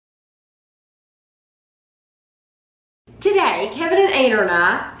Today, Kevin and Anna and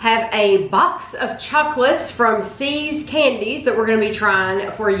I have a box of chocolates from C's Candies that we're going to be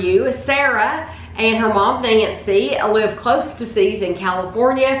trying for you. Sarah and her mom Nancy live close to C's in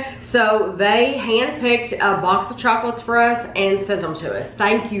California, so they handpicked a box of chocolates for us and sent them to us.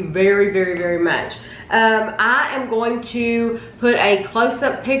 Thank you very, very, very much. I am going to put a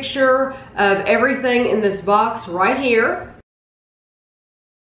close-up picture of everything in this box right here.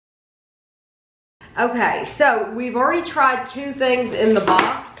 Okay, so we've already tried two things in the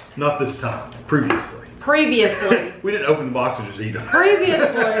box. Not this time, previously. Previously. We didn't open the box and just eat them.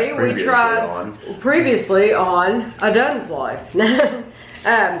 Previously, we tried, previously on A Dunn's Life.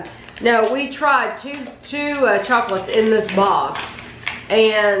 No, we tried two chocolates in this box.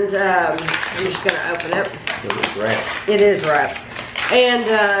 And I'm just going to open it. It's wrapped. It is wrapped.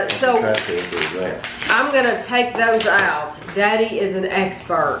 And so I'm going to take those out. Daddy is an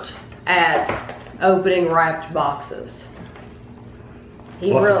expert at opening wrapped boxes.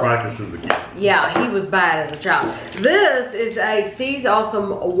 Lots of practice as a kid. Yeah, he was bad as a child. This is a C's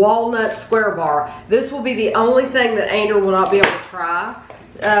Awesome Walnut Square Bar. This will be the only thing that Andrew will not be able to try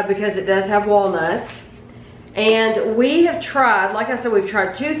because it does have walnuts. And we have tried, like I said, we've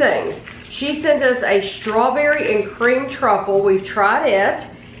tried two things. She sent us a strawberry and cream truffle. We've tried it.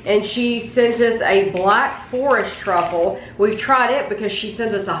 And she sent us a Black Forest truffle. We've tried it because she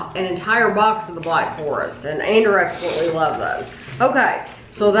sent us an entire box of the Black Forest. And Andrew absolutely loved those. Okay,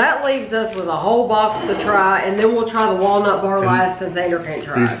 so that leaves us with a whole box to try. And then we'll try the walnut bar last since Andrew can't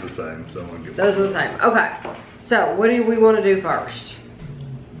try These it. are the same. So those are the same. Okay, so what do we want to do first?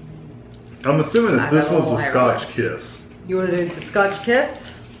 I'm assuming that this one's a Scotch Kiss. You want to do the Scotch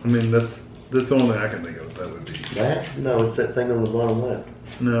Kiss? I mean, that's the only thing I can think of that would be. That? No, it's that thing on the bottom left.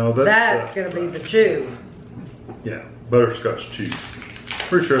 No, that's going to be the chew. Yeah, Butterscotch Chew.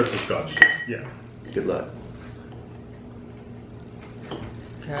 Pretty sure it's a Scotch Chew. Yeah. Good luck.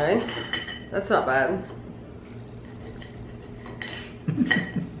 Okay, that's not bad. You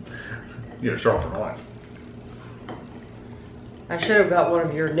get a sharper knife. I should have got one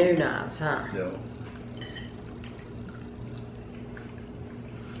of your new knives, huh? Yeah.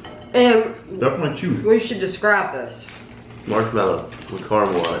 And definitely chewy. we should describe this. Marshmallow with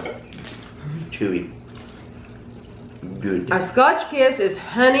caramel on it. Chewy. Good. A Scotch Kiss is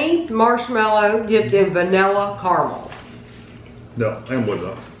honey marshmallow dipped in vanilla caramel. No, and wood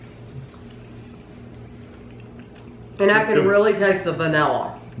though. And I can really taste the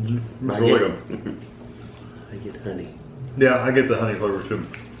vanilla. Mm-hmm. It's really good. I get honey. Yeah, I get the honey flavor too.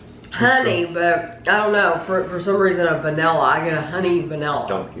 Honey, but I don't know. For some reason, a vanilla. I get a honey vanilla.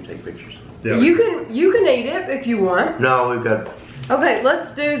 Don't you take pictures? Yeah, you can eat it if you want. No, we've got. Okay,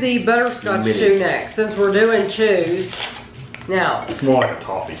 let's do the Butterscotch Chew next since we're doing chews. Now. It's more like a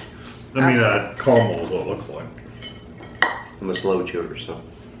toffee. I mean, caramel is what it looks like. I'm a slow chewer, so.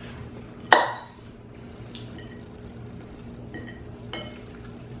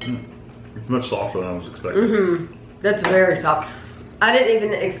 It's much softer than I was expecting. Mm-hmm. That's very soft. I didn't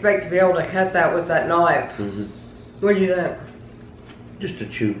even expect to be able to cut that with that knife. Mm-hmm. What'd you think? Just a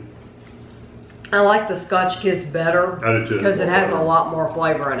chew. I like the Scotch Kiss better. I do too. Because it has a lot more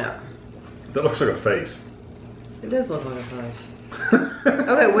flavor in it. That looks like a face. It does look like a face.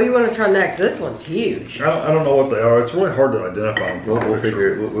 Okay, what do you want to try next? This one's huge. I don't know what they are. It's really hard to identify them from We'll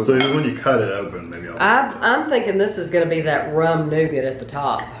figure it. So when you cut it open, maybe I'll. I'm thinking this is going to be that Rum Nougat at the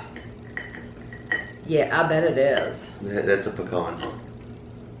top. Yeah, I bet it is. That's a pecan.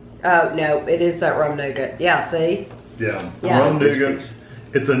 Oh, no, it is that Rum Nougat. Yeah, see? Yeah, Yeah. Rum Nougat.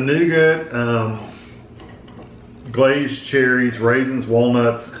 It's a nougat, glazed cherries, raisins,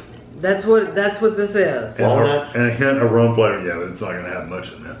 walnuts. That's what this is. Walnuts? And a hint of rum flavor. Yeah, but it's not going to have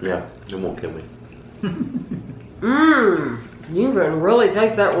much in it. Yeah, it won't kill me. Mmm, you can really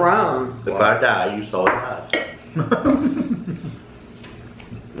taste that rum. If I die, you saw it die.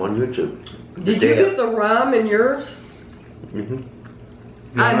 On YouTube. Did you get the rum in yours? Mm-hmm.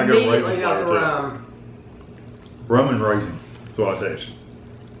 Yeah, I got immediately raisin got the flavor, too. rum. Rum and raisin. That's what I taste.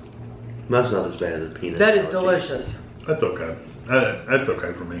 That's not as bad as a peanut. That is delicious. That's okay. That's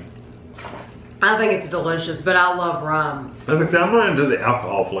okay for me. I think it's delicious, but I love rum. I'm not into the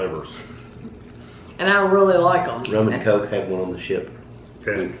alcohol flavors. And I really like them. Rum and Coke had one on the ship.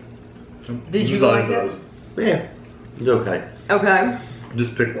 Okay. Did you like it? Yeah, it's okay. Okay.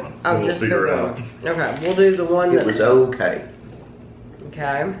 Just pick one. Oh, and we'll just pick figure it one. out. Okay, we'll do the one It that... was okay.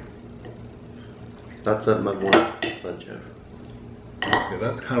 Okay. Not something I want a bunch of. Yeah,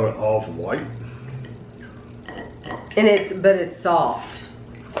 that's kind of an off white. And but it's soft.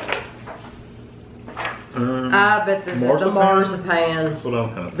 I bet this is the marzipan. That's what I'm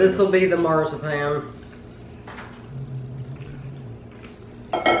kind of thinking. This will be the marzipan.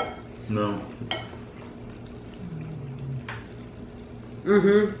 No.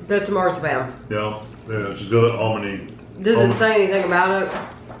 Mm-hmm. That's marzipan. Yeah. Yeah, it's just good almondy. Does Almond. it say anything about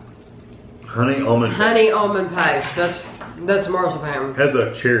it? Honey almond. Honey almond paste. That's marzipan. Has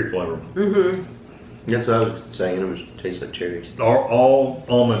a cherry flavor. Mm-hmm. That's what I was saying. It was tastes like cherries. All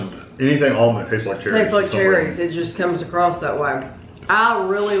almond, anything almond tastes like cherries. Tastes like for some cherries. reason. It just comes across that way. I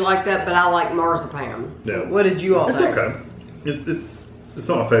really like that, but I like marzipan. Yeah. What did you all It's think? okay. It's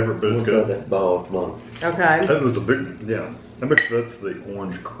not my favorite, but it's We'll good. that ball tomorrow. Okay. That was a big, yeah. I bet you that's the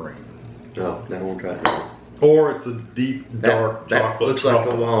orange cream. No, I won't try it. Or it's a deep, dark that chocolate looks like a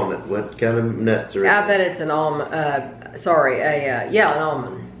truffle. walnut. What kind of nuts are in I it? bet it's an almond. Yeah, an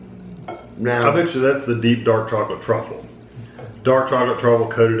almond. Now, I bet you that's the deep, dark chocolate truffle. Dark chocolate truffle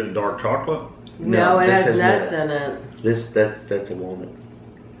coated in dark chocolate. No, it this has nuts nuts. in it. that's a walnut.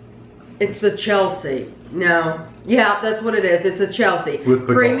 It's the Chelsea. No. Yeah, that's what it is. It's a Chelsea. With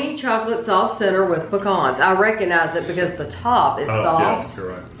pecan. Creamy chocolate soft center with pecans. I recognize it because the top is soft, Yeah,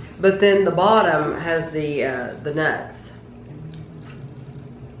 you're right. but then the bottom has the nuts.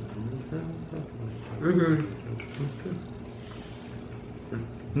 Mm-hmm.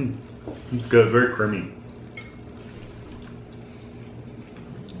 It's good, very creamy.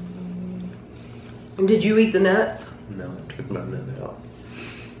 Did you eat the nuts? No, I took my nut out.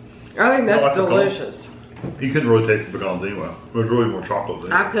 I think that's like pecan. delicious. You couldn't really taste the pecans anyway. It was really more chocolate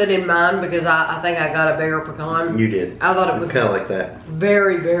than I could in mine because I think I got a bigger pecan. You did. I thought it was kind of like that.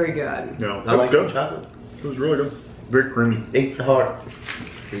 very, very good. Yeah, I it was like good. the chocolate. It was really good. Very creamy. Eat the heart.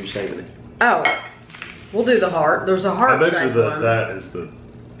 Are you saving it? Oh, we'll do the heart. There's a I heart bet you shaped that one. that is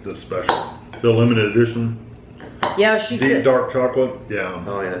the special. The limited edition. Yeah, she Deep said dark chocolate. Yeah.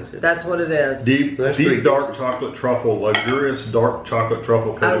 Oh, yeah, that's it. that's what it is. Deep That's pretty deep dark good. chocolate truffle. Luxurious dark chocolate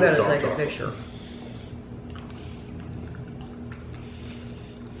truffle I'm coated with gonna dark take a chocolate. picture.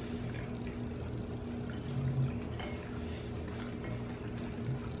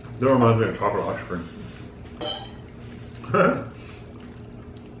 That reminds me of chocolate ice cream.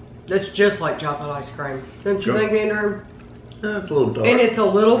 That's just like chocolate ice cream. Don't you Sure. think, Andrew? It's a little dark. And it's a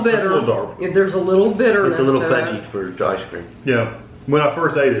little bitter. It's a little dark. Yeah, there's a little bitterness It's a little to fudgy it. for ice cream. Yeah. When I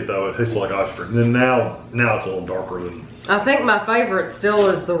first ate it though, it tasted like ice cream. Then now it's a little darker than. I think my favorite still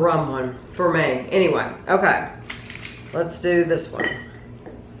is the rum one for me. Anyway, okay. Let's do this one.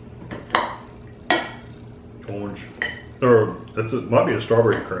 Orange. Or it might be a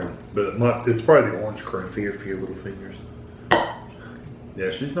strawberry cream, but it's probably the orange cream. For your little fingers. Yeah,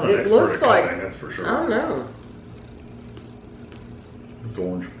 she's not It an expert looks at like- cutting, that's for sure. I don't know. It's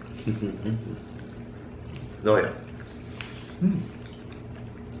orange. Oh, yeah.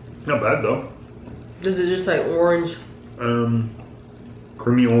 Not bad though. Does it just say orange?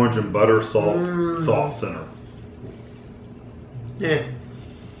 Creamy orange and butter salt soft center. Yeah.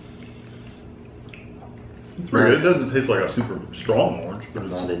 It's pretty good. It doesn't taste like a super strong orange, but I'm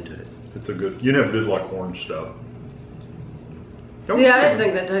not into it. it's a good. You never did like orange stuff. See, I didn't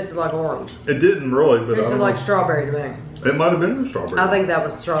think that tasted like orange. It didn't really, It but I tasted don't like know. strawberry to me. It might have been the strawberry. I think that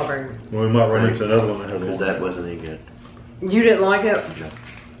was strawberry. Well, we might run into another one that has Because one. that wasn't any good. You didn't like it? No.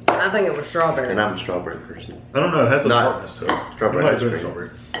 I think it was strawberry. And I'm a strawberry person. I don't know. It has a Not tartness to it. strawberry It might ice have been cream. strawberry.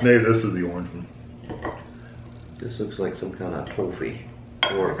 Maybe this is the orange one. This looks like some kind of toffee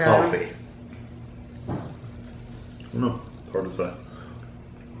or Okay. coffee. I don't know. It's hard to say.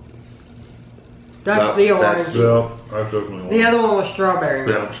 That's No, the that's- orange. Yeah, I definitely. The other one was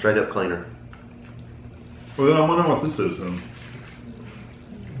strawberry. Yeah, straight up cleaner. Well, then I wonder what this is then.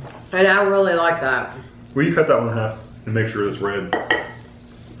 And I really like that. Will you cut that one in half and make sure it's red?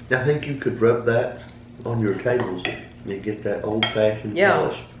 I think you could rub that on your tables and get that old-fashioned Yeah.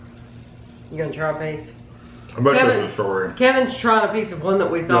 polish. You gonna try a piece? I bet Kevin- there's a strawberry. Kevin's trying a piece of one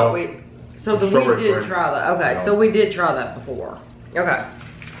that we thought Yeah. So we Strawberry did cream. try that. Okay, Yeah. so we did try that before. Okay.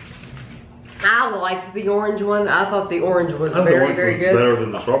 I liked the orange one. I thought the orange was I think the very, orange very was good. better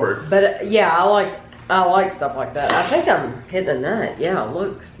than the strawberry. But yeah, I like stuff like that. I think I'm hitting a nut. Yeah,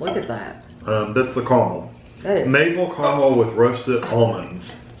 look at that. That's the caramel. That is Maple caramel with roasted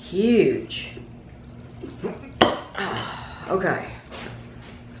almonds. huge. Okay.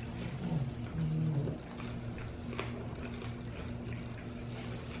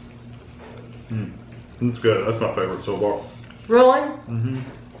 It's good. That's my favorite so far. Really?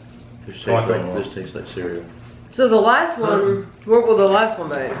 This tastes I like that like, one. this tastes like cereal. So the last one, what will the last one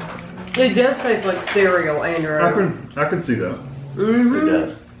be? It does taste like cereal, Andrew. I can see that. It Mm-hmm.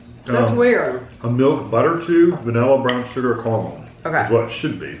 does. That's weird. A milk butter chew, vanilla brown sugar caramel. Okay. Is what it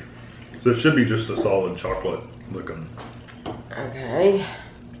should be. So it should be just a solid chocolate looking. Okay.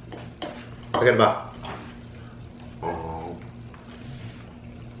 I got about. Oh.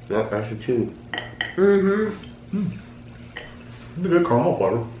 Yep, I should chew. Mm-hmm. It's a good caramel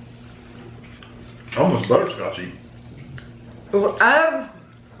flavor. Almost butterscotchy.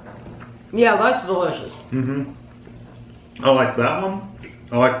 Yeah, that's delicious. Mm-hmm. I like that one.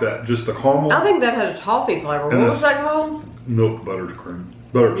 I like that, just the caramel. I think that had a toffee flavor. And What was that called? Milk butter cream.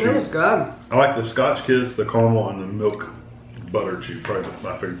 Butter chew. It was good. I like the Scotch Kiss, the caramel, and the milk butter chew. Probably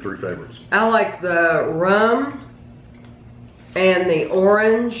my favorite, 3 favorites. I like the rum and the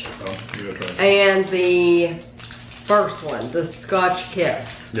orange Oh, you gotta try it. and the first one, the Scotch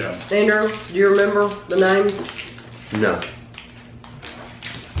Kiss. Yeah. Andrew, do you remember the names? No.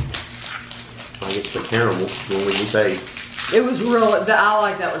 I guess the caramel, the one we say. It was really, I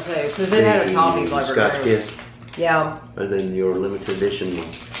like that one too, because it had a toffee flavor. Scotch Kiss. Yeah. And then your limited edition one.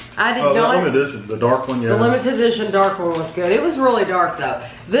 I did Oh, not. the limited edition, the dark one, yeah. The limited edition dark one was good. It was really dark though.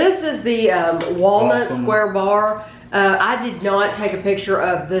 This is the Walnut Awesome. Square Bar. I did not take a picture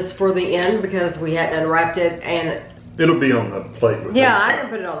of this for the end because we hadn't unwrapped it, and It'll be on the plate with yeah, it. I can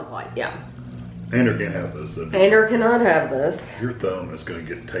put it on the plate. Yeah. Andrew can't have this. Andrew cannot have this. Your thumb is going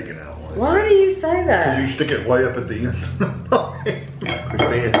to get taken out. Why do you say Because that? you stick it way up at the end.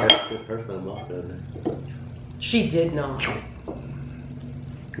 Christine had to get her thumb off the other day. She did not.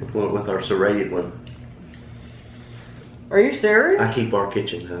 With our serrated one. Are you serious? I keep our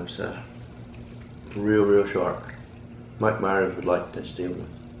kitchen hubs real sharp. Mike Myers would like to steal one.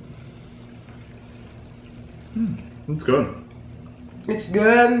 It's good. It's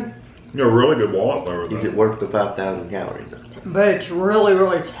good, You got a really good walnut flavor Is though. it worth the 5,000 calories? but it's really,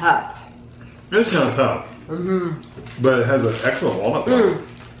 really tough. It's kind of tough, Mm-hmm. but it has an excellent walnut flavor.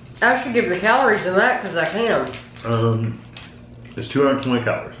 I should give the calories in that because I can. It's 220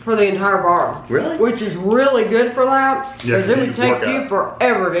 calories. For the entire bar. Really? Which is really good for that. Yeah, Because it you would can take work you out.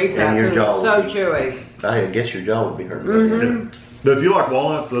 forever to eat that And your because jaw it's so would chewy. I guess your jaw would be hurting. Mhm. Yeah. But if you like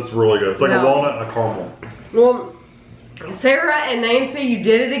walnuts, that's really good. It's like No. a walnut and a caramel. Well, Sarah and Nancy, you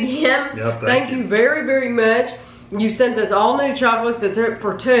did it again. Yeah, thank you very, very much. You sent us all new chocolates. It's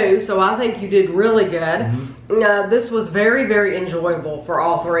for 2, so I think you did really good. Mm-hmm. This was very, very enjoyable for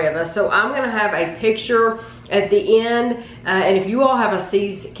all 3 of us. So I'm going to have a picture at the end. And if you all have a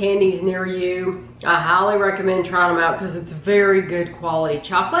C's Candies near you, I highly recommend trying them out because it's very good quality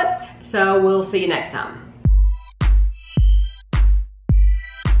chocolate. So we'll see you next time.